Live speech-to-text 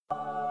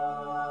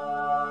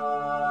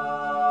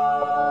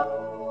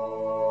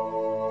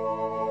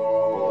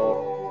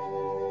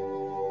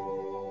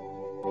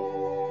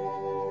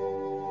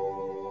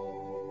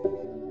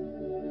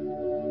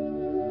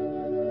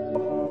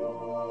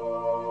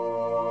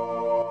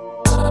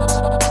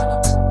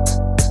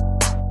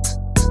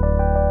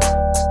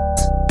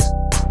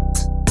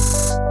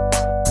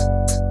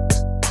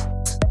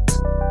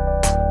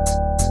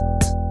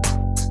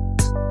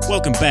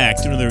Welcome back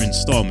to another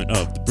installment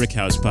of the Brick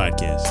House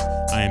Podcast.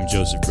 I am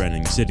Joseph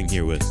Brennan, sitting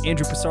here with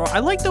Andrew Pissarro.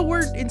 I like the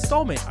word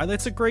installment.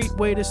 That's a great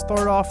way to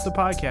start off the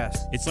podcast.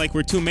 It's like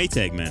we're two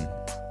Maytag men.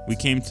 We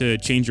came to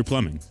change your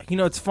plumbing. You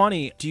know, it's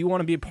funny. Do you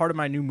want to be a part of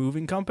my new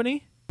moving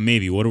company?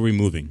 Maybe. What are we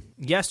moving?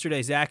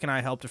 Yesterday, Zach and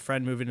I helped a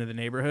friend move into the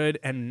neighborhood,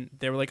 and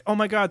they were like, "Oh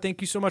my God,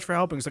 thank you so much for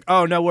helping." It's like,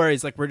 "Oh, no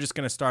worries. Like, we're just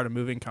going to start a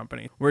moving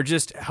company. We're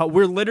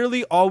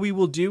literally, all we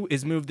will do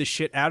is move the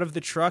shit out of the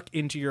truck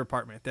into your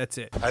apartment. That's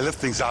it. I lift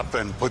things up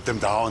and put them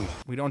down.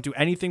 We don't do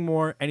anything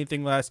more,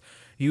 anything less.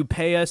 You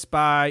pay us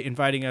by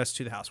inviting us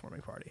to the housewarming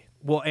party.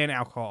 Well, and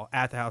alcohol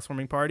at the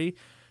housewarming party,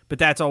 but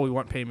that's all we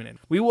want payment in.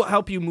 We will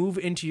help you move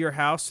into your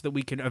house so that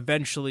we can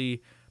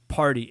eventually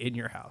party in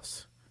your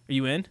house. Are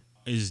you in?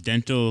 Is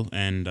dental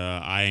and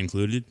eye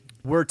included?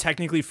 We're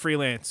technically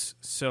freelance,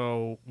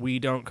 so we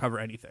don't cover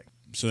anything.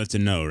 So that's a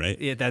no, right?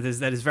 Yeah, that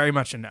is very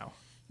much a no.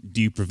 Do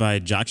you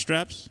provide jock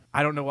straps?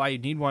 I don't know why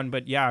you'd need one,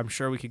 but yeah, I'm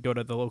sure we could go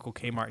to the local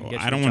Kmart and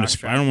get you I don't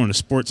want a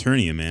sports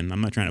hernia, man.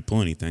 I'm not trying to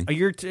pull anything.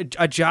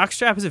 A jock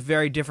strap is a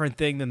very different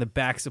thing than the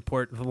back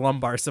support, the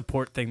lumbar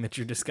support thing that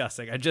you're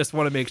discussing. I just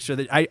want to make sure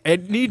that I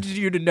need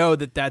you to know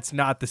that that's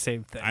not the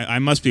same thing. I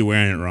must be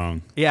wearing it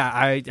wrong. Yeah,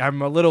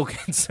 I'm a little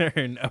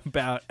concerned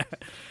about...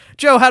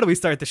 Joe, how do we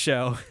start the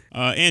show?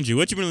 Andrew,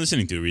 what you been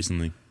listening to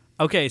recently?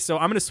 Okay, so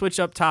I'm going to switch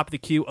up top of the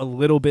queue a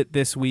little bit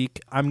this week.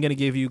 I'm going to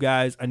give you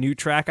guys a new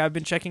track I've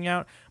been checking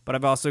out, but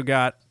I've also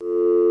got...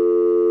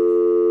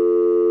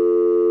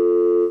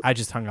 I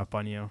just hung up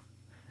on you.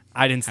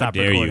 I didn't stop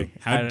recording.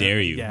 How dare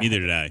you? Yeah. Neither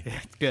did I.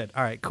 Good.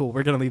 All right, cool.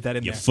 We're going to leave that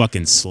in You there.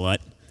 fucking slut.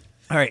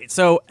 All right,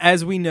 so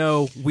as we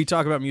know, we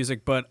talk about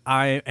music, but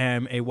I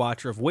am a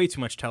watcher of way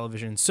too much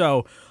television.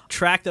 So,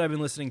 track that I've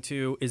been listening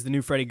to is the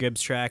new Freddie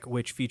Gibbs track,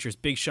 which features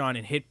Big Sean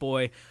and Hit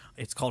Boy.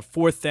 It's called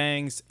Four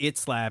Things. It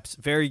slaps.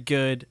 Very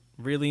good.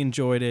 Really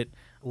enjoyed it.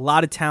 A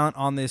lot of talent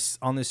on this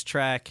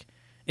track.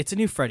 It's a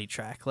new Freddie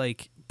track.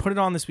 Like, put it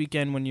on this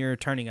weekend when you're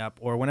turning up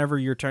or whenever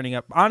you're turning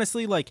up.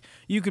 Honestly, like,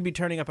 you could be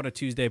turning up on a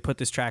Tuesday, put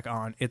this track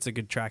on. It's a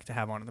good track to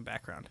have on in the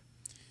background.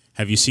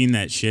 Have you seen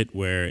that shit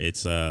where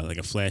it's like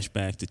a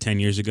flashback to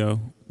 10 years ago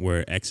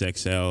where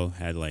XXL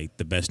had like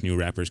the best new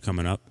rappers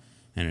coming up,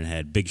 and it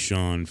had Big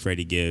Sean,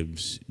 Freddie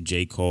Gibbs,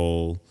 J.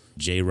 Cole,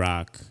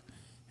 J-Rock,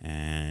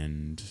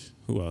 and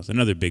who else?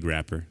 Another big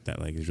rapper that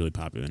like is really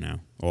popular now,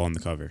 all on the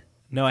cover.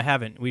 No, I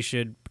haven't. We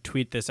should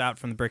tweet this out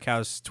from the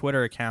Brickhouse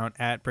Twitter account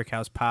at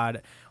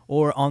BrickHousePod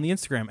or on the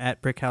Instagram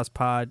at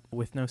BrickHousePod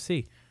with no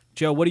C.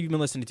 Joe, what have you been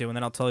listening to? And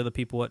then I'll tell you the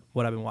people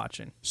what I've been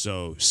watching.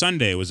 So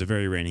Sunday was a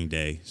very rainy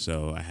day,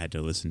 so I had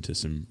to listen to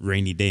some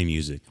rainy day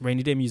music.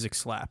 Rainy day music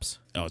slaps.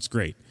 Oh, it's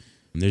great.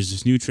 And there's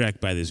this new track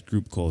by this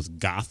group called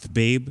Goth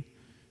Babe.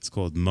 It's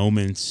called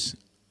Moments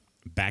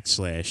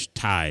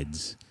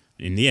 /Tides.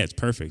 And yeah, it's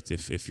perfect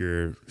if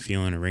you're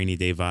feeling a rainy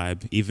day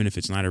vibe, even if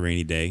it's not a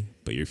rainy day,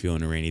 but you're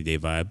feeling a rainy day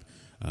vibe.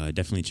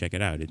 Definitely check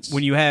it out. It's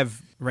when you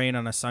have rain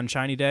on a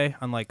sunshiny day,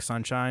 unlike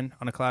sunshine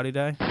on a cloudy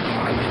day. You know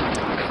what I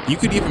mean? You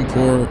could even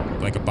pour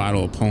like a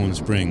bottle of Poland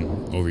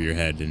Spring over your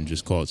head and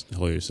just call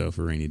yourself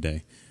a rainy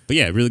day. But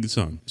yeah, really good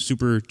song.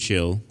 Super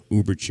chill,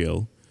 uber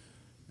chill,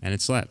 and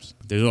it slaps.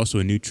 There's also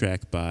a new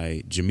track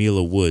by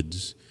Jamila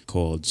Woods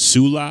called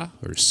Sula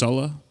or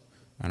Sulla.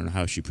 I don't know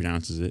how she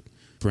pronounces it.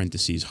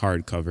 Parentheses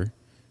hardcover.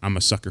 I'm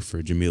a sucker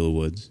for Jamila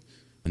Woods.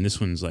 And this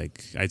one's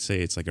like, I'd say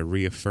it's like a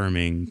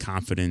reaffirming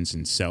confidence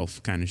and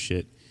self kind of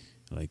shit.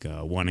 Like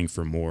wanting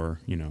for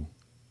more, you know.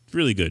 It's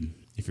really good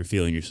if you're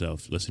feeling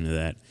yourself. Listen to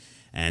that.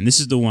 And this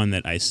is the one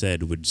that I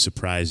said would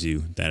surprise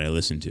you that I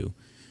listened to.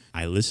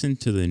 I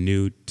listened to the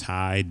new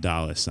Ty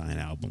Dolla $ign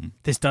album.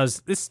 This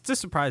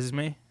surprises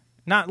me.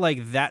 Not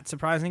like that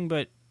surprising,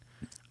 but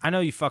I know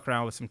you fuck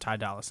around with some Ty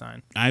Dolla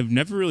 $ign. I've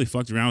never really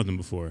fucked around with him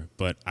before,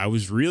 but I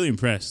was really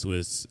impressed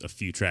with a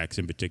few tracks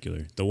in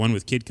particular. The one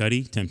with Kid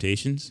Cudi,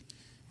 Temptations,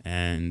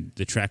 and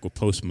the track with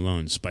Post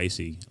Malone,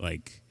 Spicy.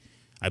 Like,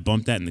 I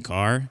bumped that in the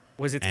car.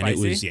 Was it and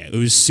spicy? It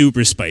was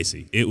super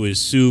spicy. It was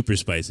super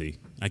spicy.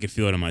 I could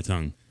feel it on my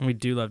tongue. We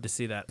do love to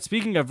see that.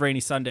 Speaking of rainy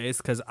Sundays,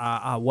 because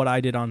what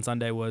I did on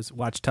Sunday was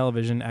watch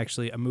television,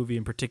 actually a movie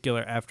in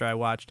particular, after I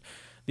watched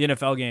the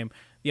NFL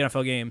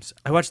games.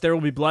 I watched There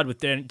Will Be Blood with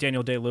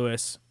Daniel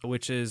Day-Lewis,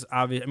 which is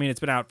obvious. I mean, it's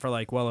been out for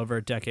like well over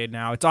a decade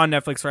now. It's on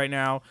Netflix right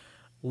now.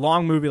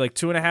 Long movie, like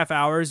 2.5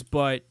 hours.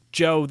 But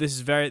Joe, this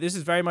is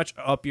very much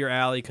up your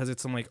alley because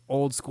it's some like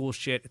old school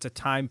shit. It's a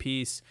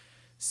timepiece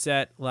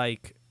set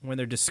like when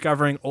they're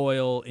discovering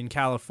oil in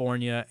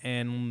California,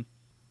 and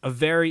a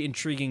very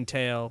intriguing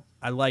tale.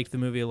 I liked the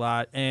movie a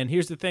lot. And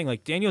here's the thing,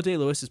 like Daniel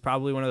Day-Lewis is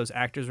probably one of those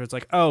actors where it's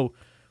like, oh,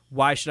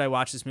 why should I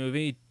watch this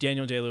movie?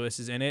 Daniel Day-Lewis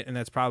is in it, and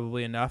that's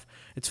probably enough.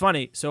 It's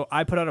funny. So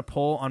I put out a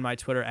poll on my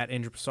Twitter at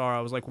Andrew Pissarro.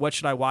 I was like, what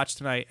should I watch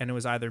tonight? And it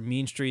was either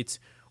Mean Streets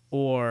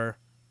or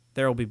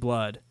There Will Be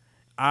Blood.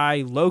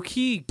 I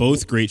low-key...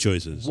 Both great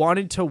choices.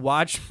 ...wanted to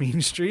watch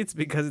Mean Streets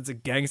because it's a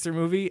gangster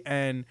movie,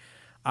 and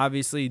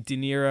obviously De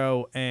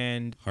Niro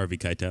and... Harvey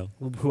Keitel.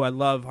 Who I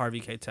love, Harvey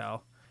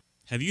Keitel.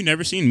 Have you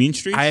never seen Mean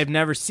Streets? I have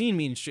never seen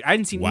Mean Streets. I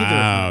hadn't seen either of them.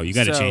 Wow, you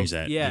got to change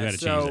that. Yeah, you got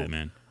to change that,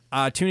 man.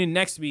 Tune in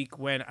next week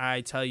when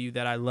I tell you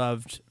that I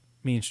loved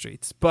Mean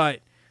Streets.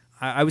 But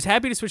I was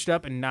happy to switch it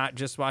up and not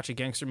just watch a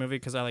gangster movie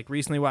because I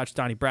recently watched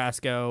Donnie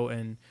Brasco,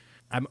 and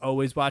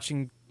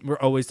we're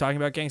always talking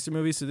about gangster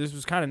movies, so this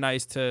was kind of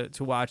nice to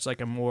watch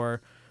a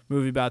more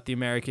movie about the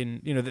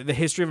American, the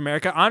history of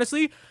America.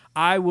 Honestly,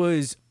 I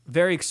was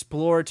very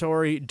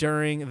exploratory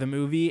during the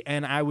movie,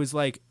 and I was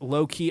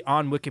low-key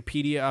on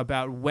Wikipedia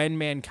about when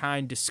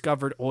mankind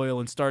discovered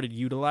oil and started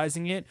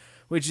utilizing it,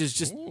 which is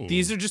just,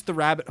 these are just the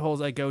rabbit holes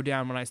I go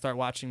down when I start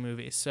watching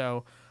movies.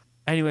 So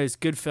anyways,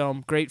 good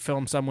film, great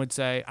film, some would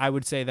say. I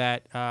would say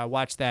that,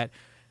 watch that.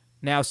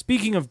 Now,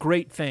 speaking of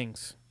great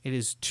things, it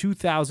is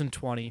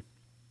 2020.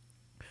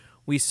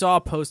 We saw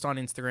a post on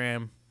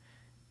Instagram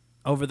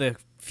over the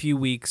few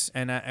weeks,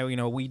 and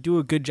we do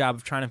a good job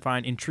of trying to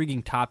find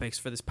intriguing topics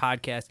for this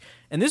podcast.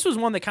 And this was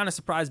one that kind of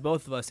surprised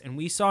both of us. And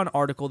we saw an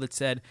article that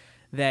said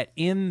that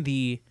in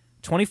the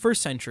 21st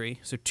century,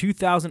 so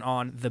 2000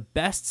 on, the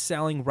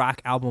best-selling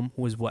rock album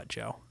was what,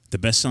 Joe? The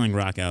best-selling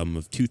rock album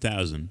of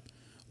 2000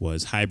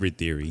 was Hybrid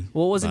Theory.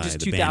 Well, it wasn't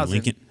just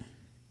 2000.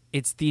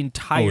 It's the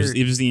entire...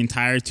 it was the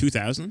entire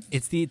 2000?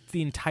 It's the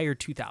entire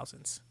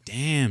 2000s.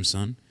 Damn,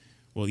 son.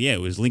 Well, yeah,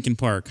 it was Linkin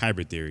Park,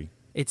 Hybrid Theory.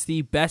 It's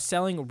the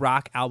best-selling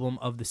rock album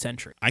of the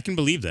century. I can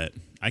believe that.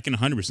 I can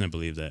 100%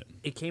 believe that.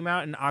 It came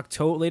out in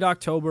late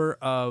October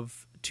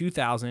of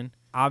 2000.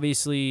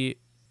 Obviously,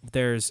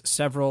 there's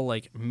several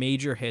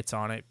major hits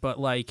on it, but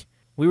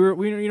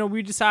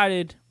we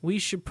decided we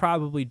should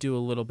probably do a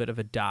little bit of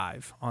a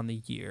dive on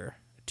the year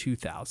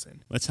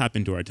 2000. Let's hop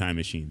into our time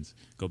machines.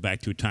 Go back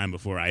to a time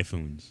before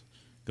iPhones.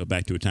 Go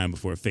back to a time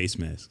before face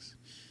masks.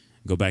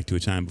 Go back to a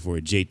time before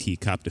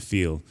JT copped a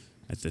feel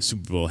at the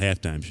Super Bowl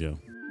halftime show.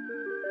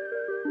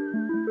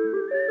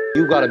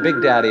 You got a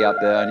big daddy up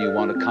there and you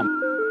want to come.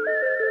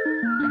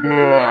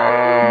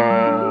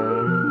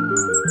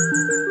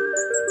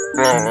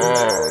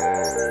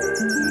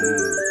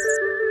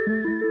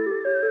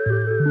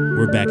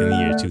 We're back in the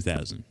year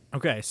 2000.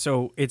 Okay,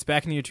 so it's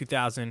back in the year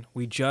 2000.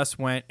 We just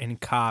went and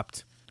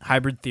copped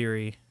Hybrid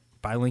Theory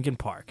by Linkin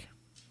Park.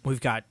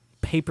 We've got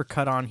Paper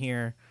Cut on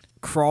here,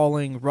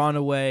 Crawling,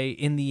 Runaway,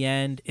 In the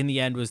End. In the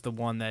End was the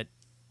one that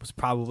was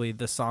probably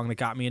the song that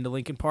got me into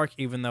Linkin Park,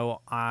 even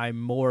though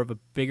I'm more of a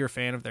bigger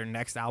fan of their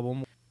next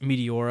album,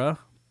 Meteora.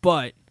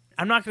 But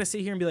I'm not going to sit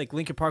here and be like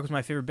Linkin Park was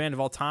my favorite band of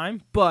all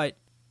time, but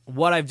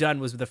what I've done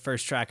was the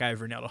first track I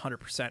ever nailed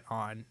 100%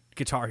 on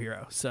Guitar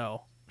Hero.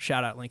 So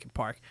shout out Linkin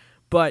Park.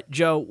 But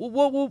Joe,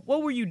 what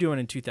were you doing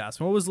in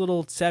 2000? What was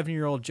little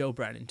 7-year-old Joe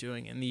Brennan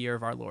doing in the year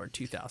of our Lord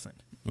 2000?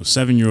 Well,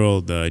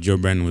 7-year-old Joe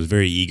Brennan was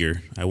very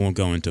eager. I won't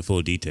go into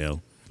full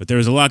detail, but there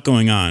was a lot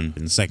going on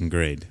in second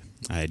grade.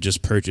 I had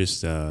just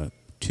purchased 2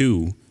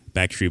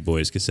 Backstreet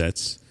Boys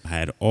cassettes. I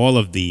had all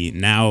of the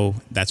now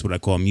that's what I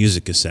call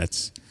music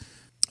cassettes.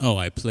 Oh,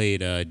 I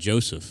played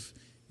Joseph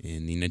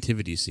in the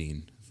nativity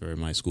scene for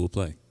my school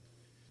play.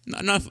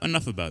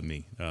 Enough about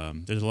me.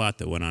 There's a lot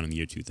that went on in the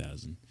year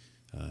 2000.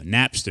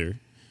 Napster.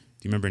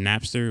 Do you remember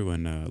Napster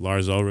when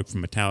Lars Ulrich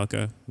from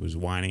Metallica was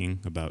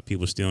whining about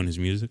people stealing his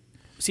music?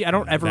 See, I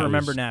don't ever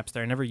remember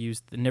Napster. I never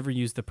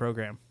used the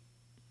program.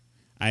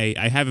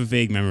 I have a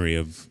vague memory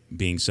of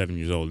being 7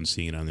 years old and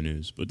seeing it on the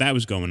news, but that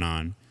was going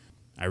on.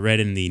 I read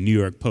in the New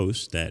York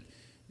Post that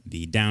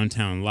the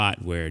downtown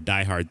lot where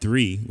Die Hard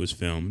 3 was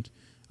filmed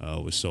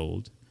was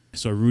sold. I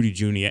saw Rudy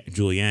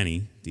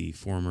Giuliani, the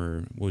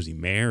former,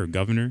 mayor or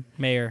governor?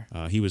 Mayor.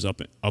 He was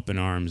up in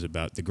arms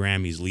about the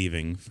Grammys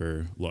leaving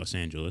for Los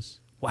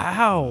Angeles.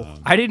 Wow.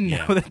 I didn't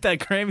know that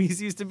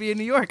Grammys used to be in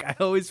New York. I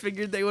always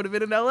figured they would have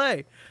been in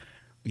L.A.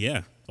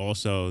 Yeah.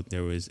 Also,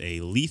 there was a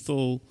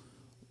lethal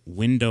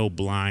window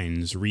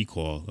blinds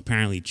recall.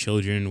 Apparently,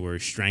 children were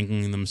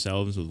strangling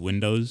themselves with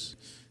windows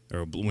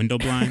or window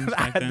blinds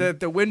back then.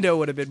 The window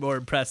would have been more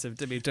impressive,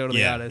 to be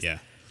totally honest. Yeah.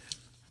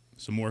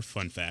 Some more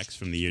fun facts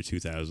from the year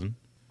 2000.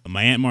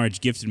 My Aunt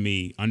Marge gifted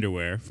me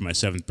underwear for my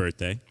 7th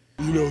birthday.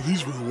 You know,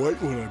 these were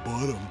white when I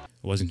bought them.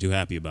 I wasn't too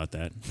happy about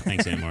that.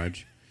 Thanks, Aunt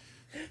Marge.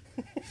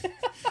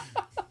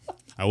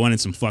 I wanted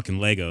some fucking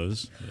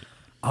Legos.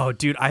 Oh,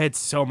 dude, I had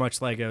so much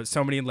Legos.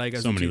 So many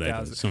Legos in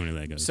 2000. So many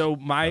Legos. So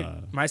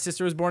my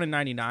sister was born in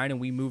 99, and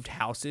we moved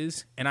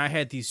houses, and I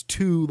had these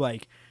 2,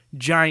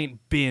 giant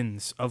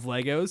bins of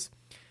Legos,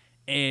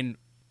 and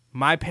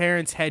my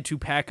parents had to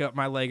pack up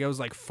my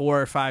Legos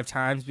 4 or 5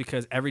 times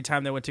because every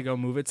time they went to go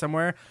move it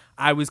somewhere,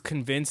 I was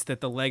convinced that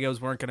the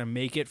Legos weren't going to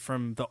make it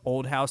from the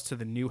old house to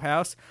the new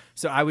house.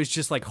 So I was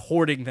just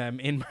hoarding them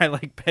in my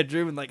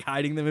bedroom and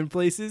hiding them in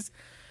places.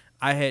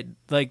 I had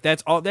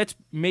that's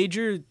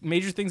major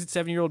things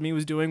that 7-year-old me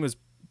was doing was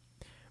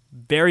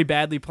very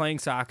badly playing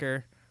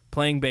soccer,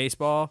 playing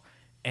baseball,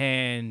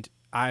 and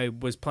I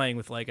was playing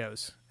with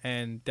Legos.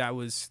 And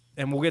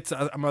we'll get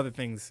to some other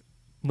things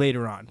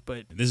later on,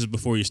 but this is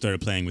before you started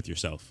playing with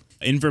yourself.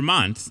 In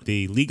Vermont,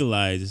 they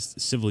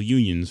legalized civil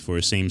unions for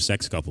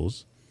same-sex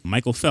couples.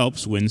 Michael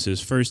Phelps wins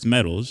his first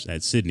medals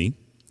at Sydney,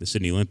 the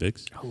Sydney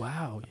Olympics. Oh,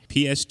 wow.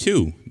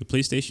 PS2, the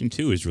PlayStation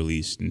 2 is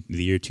released in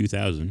the year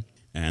 2000,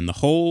 and the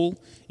hole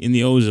in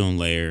the ozone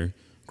layer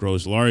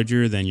grows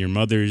larger than your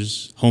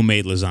mother's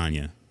homemade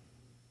lasagna.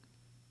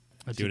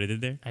 See what I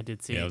did there? I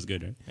did see Yeah, it. that was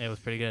good, right? It was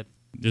pretty good.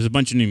 There's a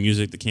bunch of new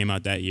music that came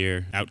out that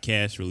year.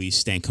 Outkast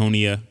released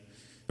Stankonia.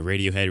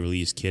 Radiohead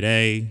released Kid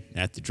A,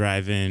 At the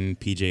Drive-In,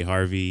 PJ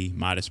Harvey,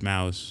 Modest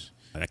Mouse.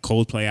 That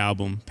Coldplay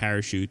album,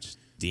 Parachutes.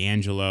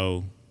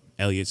 D'Angelo,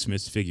 Elliott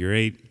Smith's Figure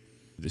Eight.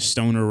 The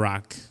stoner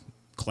rock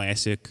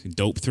classic,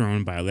 Dope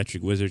Throne by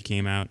Electric Wizard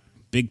came out.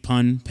 Big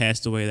Pun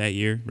passed away that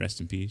year. Rest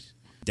in peace.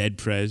 Dead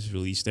Prez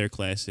released their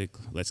classic,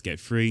 Let's Get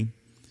Free.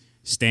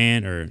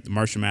 Stan, or the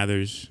Marshall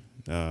Mathers,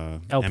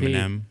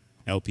 Eminem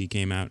LP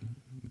came out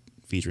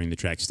featuring the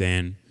track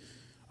Stan.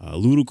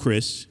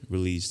 Ludacris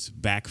released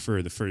Back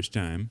for the first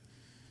time.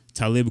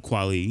 Talib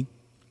Kweli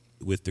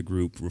with the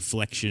group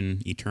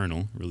Reflection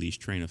Eternal released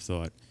Train of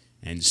Thought.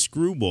 And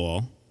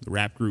Screwball, the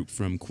rap group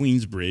from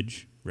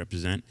Queensbridge,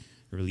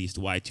 released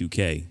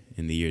Y2K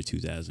in the year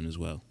 2000 as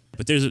well.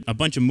 But there's a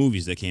bunch of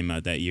movies that came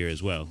out that year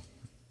as well.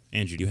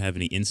 Andrew, do you have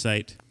any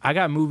insight? I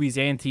got movies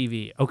and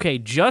TV. Okay,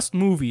 just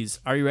movies.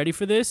 Are you ready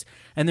for this?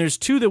 And there's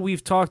two that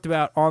we've talked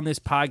about on this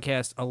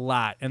podcast a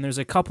lot. And there's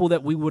a couple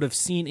that we would have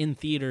seen in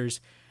theaters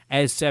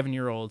as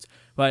 7-year-olds.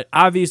 But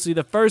obviously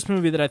the first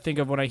movie that I think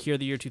of when I hear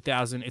the year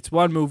 2000, it's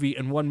one movie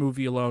and one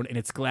movie alone, and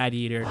it's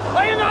Gladiator.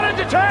 Are you not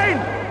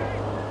entertained?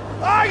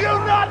 Are you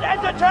not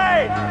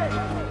entertained?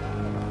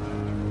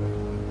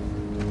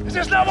 Is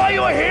this not why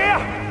you are here?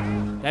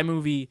 That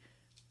movie,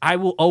 I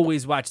will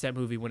always watch that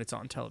movie when it's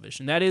on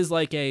television. That is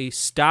like a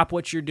stop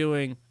what you're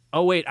doing.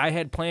 Oh, wait, I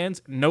had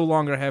plans. No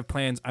longer have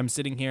plans. I'm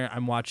sitting here.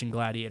 I'm watching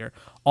Gladiator.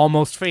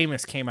 Almost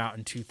Famous came out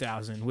in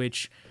 2000,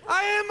 which...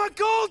 I am a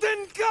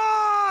golden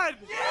god!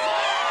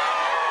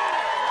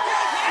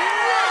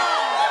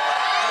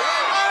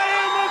 I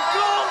am a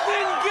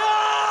golden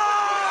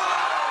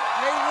god!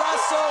 Hey,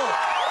 Russell,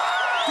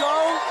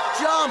 don't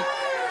jump!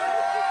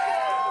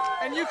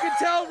 And you can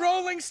tell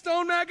Rolling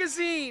Stone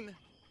magazine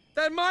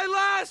that my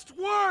last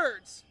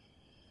words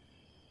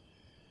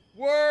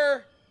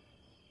were...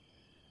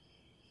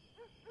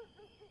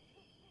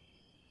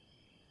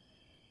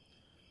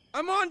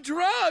 I'm on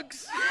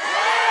drugs.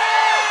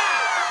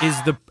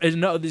 is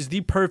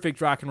the perfect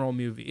rock and roll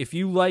movie. If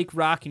you like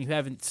rock and you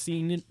haven't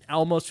seen it,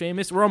 Almost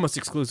Famous, we're almost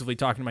exclusively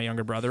talking to my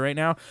younger brother right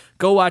now.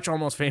 Go watch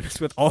Almost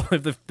Famous with all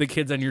of the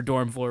kids on your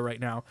dorm floor right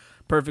now.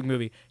 Perfect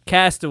movie.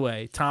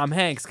 Castaway, Tom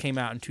Hanks came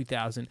out in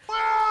 2000.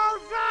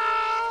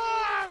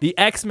 The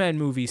X-Men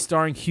movie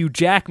starring Hugh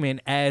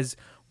Jackman as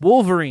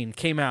Wolverine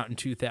came out in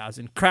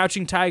 2000.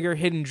 Crouching Tiger,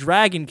 Hidden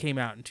Dragon came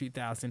out in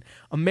 2000.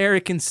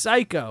 American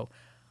Psycho,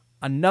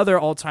 another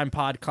all-time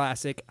pod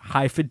classic,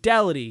 High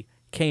Fidelity,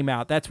 came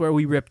out. That's where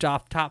we ripped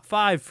off Top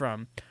 5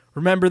 from.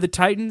 Remember the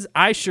Titans?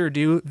 I sure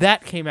do.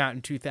 That came out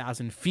in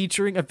 2000,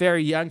 featuring a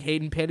very young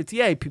Hayden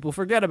Panettiere. People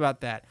forget about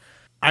that.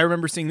 I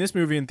remember seeing this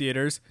movie in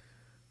theaters.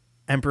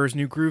 Emperor's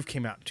New Groove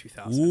came out in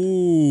 2000.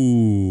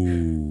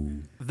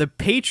 Ooh. The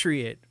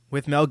Patriot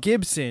with Mel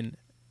Gibson,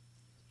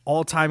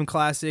 all-time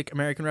classic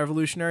American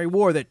Revolutionary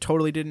War that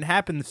totally didn't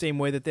happen the same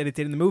way that it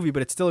did in the movie,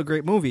 but it's still a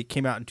great movie. It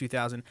came out in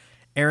 2000.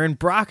 Aaron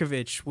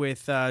Brockovich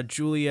with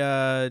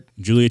Julia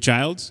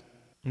Childs?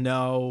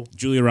 No.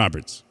 Julia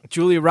Roberts.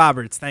 Julia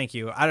Roberts, thank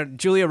you.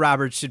 Julia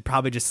Roberts should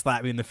probably just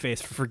slap me in the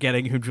face for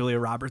forgetting who Julia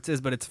Roberts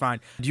is, but it's fine.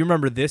 Do you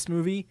remember this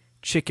movie?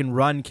 Chicken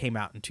Run came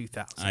out in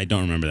 2000. I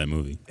don't remember that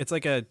movie. It's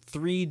like a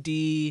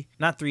 3D,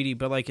 not 3D,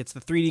 but like it's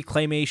the 3D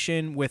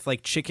claymation with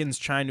like chickens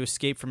trying to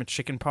escape from a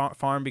chicken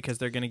farm because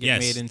they're going to get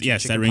made into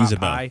yes, chicken that rings pot a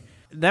bell. pie.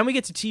 Then we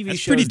get to TV That's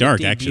shows. pretty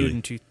dark, that debuted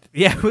actually.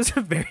 Yeah, it was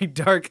a very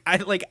dark.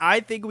 I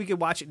think we could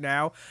watch it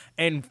now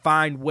and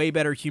find way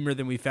better humor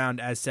than we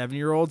found as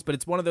 7-year-olds. But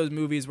it's one of those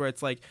movies where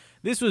it's like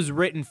this was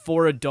written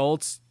for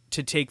adults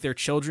to take their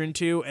children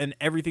to, and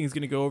everything's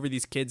going to go over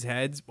these kids'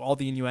 heads, all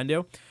the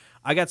innuendo.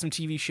 I got some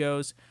TV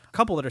shows, a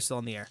couple that are still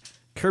in the air.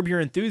 Curb Your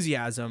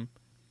Enthusiasm,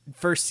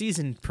 first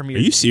season premiere.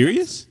 Are you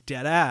serious?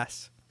 Dead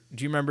ass.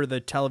 Do you remember the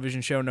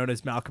television show known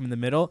as Malcolm in the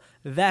Middle?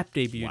 That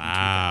debuted in 2000.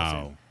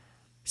 Wow.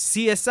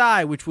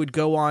 CSI, which would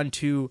go on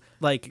to,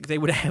 like, they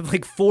would have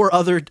like 4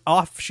 other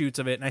offshoots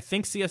of it, and I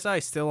think CSI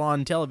is still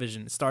on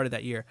television. It started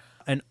that year.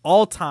 An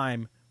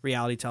all-time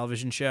reality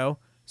television show,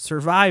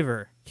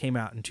 Survivor, came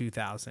out in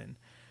 2000.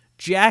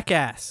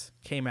 Jackass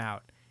came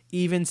out.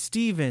 Even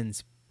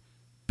Stevens,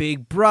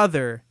 Big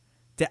Brother,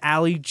 The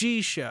Ali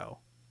G Show.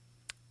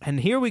 And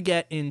here we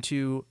get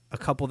into a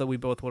couple that we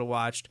both would have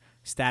watched.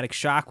 Static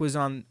Shock was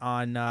on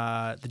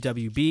the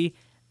WB,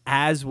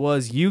 as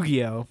was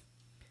Yu-Gi-Oh!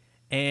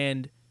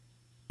 And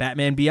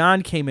Batman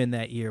Beyond came in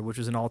that year, which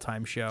was an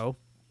all-time show.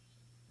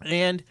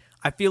 And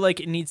I feel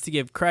like it needs to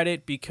give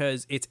credit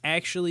because it's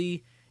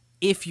actually,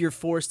 if you're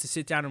forced to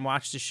sit down and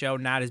watch the show,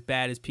 not as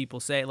bad as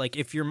people say. Like,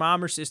 if your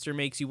mom or sister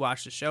makes you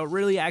watch the show,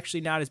 really actually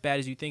not as bad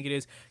as you think it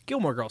is.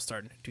 Gilmore Girls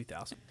started in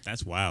 2000.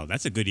 That's wild.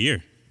 That's a good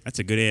year. That's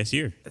a good ass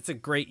year. That's a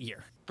great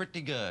year.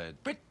 Pretty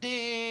good. Pretty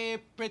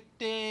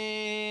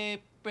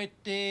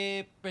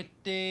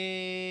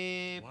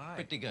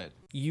good.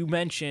 You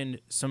mentioned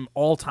some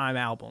all-time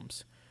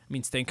albums. I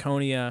mean,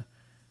 Stankonia.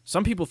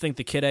 Some people think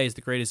the Kid A is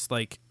the greatest,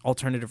 like,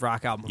 alternative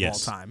rock album of all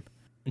time.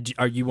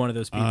 Are you one of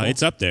those people?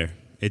 It's up there.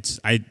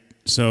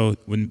 So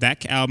when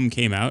that album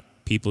came out,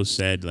 people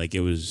said like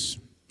it was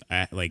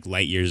like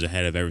light years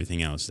ahead of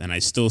everything else, and I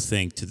still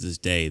think to this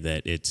day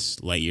that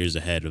it's light years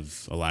ahead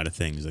of a lot of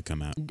things that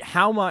come out.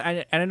 How much?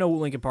 And I know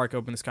Linkin Park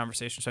opened this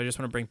conversation, so I just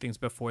want to bring things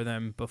before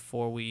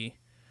we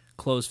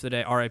close for the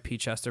day. R.I.P.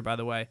 Chester, by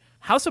the way.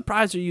 How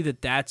surprised are you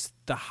that that's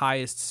the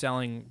highest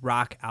selling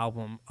rock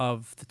album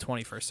of the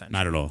 21st century?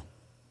 Not at all.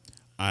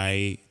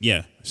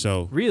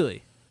 So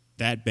really,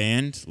 that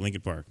band,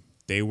 Linkin Park,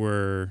 they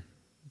were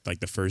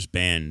like the first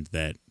band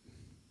that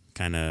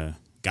kind of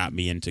got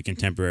me into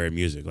contemporary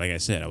music. Like I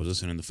said, I was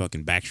listening to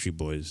fucking Backstreet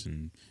Boys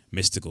and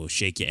Mystical,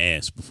 Shake Your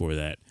Ass before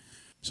that.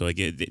 So like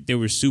they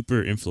were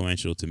super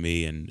influential to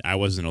me, and I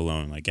wasn't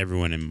alone. Like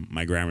everyone in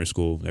my grammar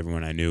school,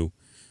 everyone I knew,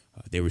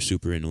 they were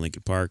super into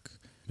Linkin Park,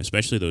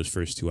 especially those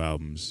first two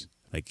albums.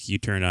 Like you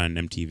turned on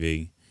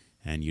MTV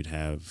and you'd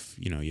have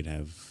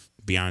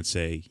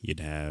Beyonce, you'd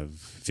have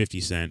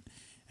 50 Cent,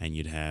 and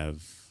you'd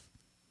have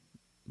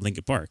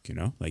Linkin Park,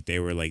 like they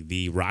were like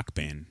the rock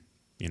band,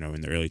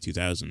 in the early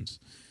 2000s.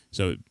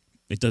 So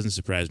it doesn't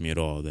surprise me at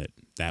all that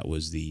that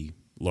was the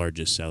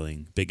biggest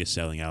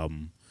selling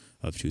album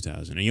of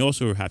 2000. And you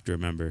also have to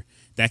remember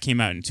that came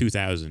out in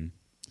 2000.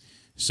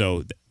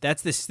 So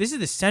this is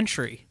the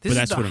century. This is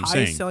that's the what I'm highest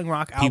saying. selling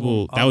rock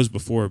album. That was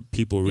before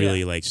people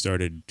really like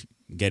started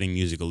getting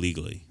music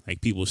illegally.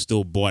 Like people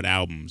still bought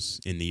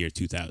albums in the year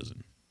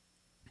 2000,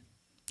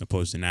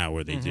 opposed to now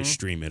where they just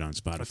stream it on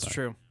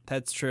Spotify.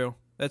 That's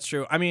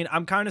true. I mean,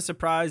 I'm kind of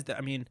surprised.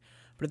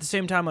 But at the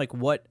same time, like,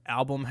 what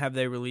album have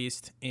they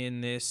released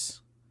in this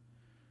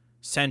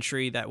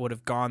century that would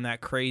have gone that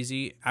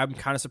crazy? I'm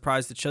kind of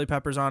surprised the Chili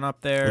Peppers aren't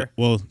up there.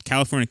 Well,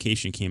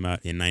 Californication came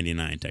out in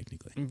 99,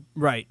 technically.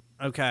 Right.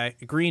 Okay.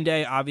 Green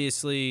Day,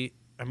 obviously.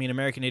 I mean,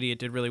 American Idiot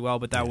did really well,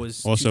 but that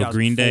was also 2004.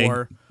 Green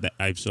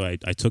Day.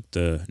 I took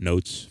the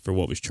notes for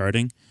what was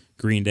charting.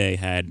 Green Day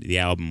had the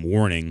album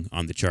Warning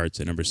on the charts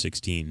at number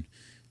 16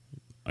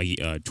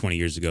 20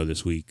 years ago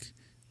this week.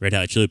 Red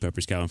Hot Chili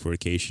Peppers'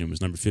 Californication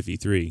was number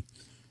 53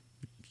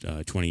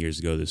 20 years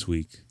ago this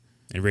week.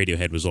 And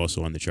Radiohead was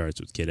also on the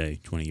charts with Kid A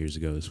 20 years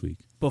ago this week.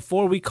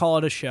 Before we call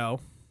it a show,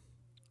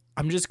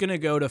 I'm just going to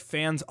go to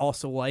Fans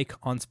Also Like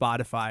on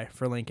Spotify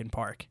for Linkin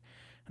Park.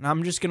 And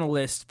I'm just going to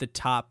list the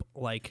top,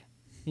 it's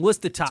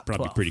probably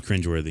 12. Pretty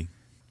cringeworthy.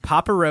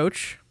 Papa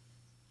Roach,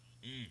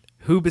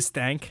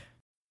 Hoobastank,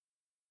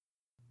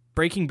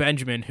 Breaking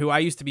Benjamin, who I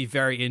used to be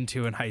very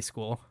into in high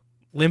school,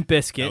 Limp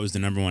Bizkit. That was the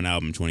number one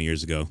album 20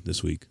 years ago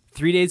this week.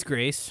 3 Days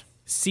Grace,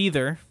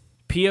 Seether,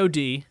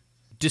 P.O.D.,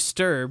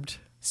 Disturbed,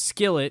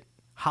 Skillet,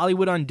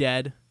 Hollywood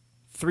Undead,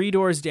 Three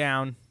Doors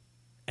Down,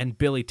 and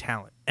Billy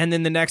Talent. And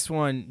then the next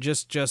one,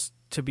 just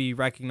to be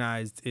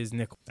recognized, is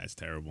Nickel. That's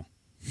terrible.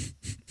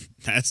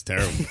 That's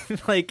terrible.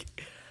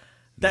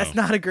 That's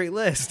not a great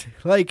list.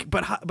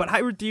 But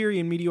Hybrid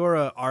Theory and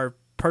Meteora are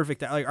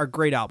perfect, are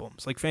great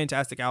albums,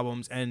 fantastic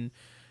albums, and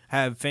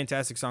have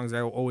fantastic songs that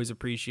I will always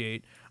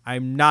appreciate.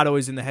 I'm not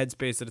always in the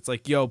headspace that it's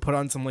like, yo, put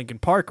on some Linkin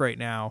Park right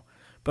now.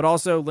 But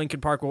also,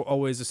 Linkin Park will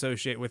always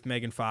associate with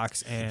Megan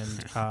Fox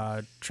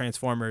and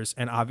Transformers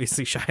and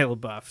obviously Shia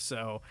LaBeouf.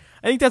 So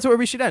I think that's where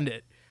we should end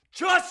it.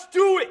 Just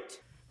do it!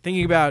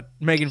 Thinking about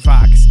Megan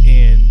Fox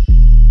in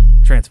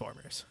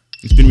Transformers.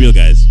 It's been real,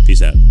 guys.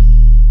 Peace out.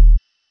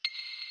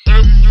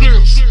 And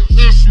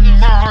this is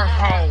my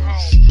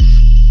house.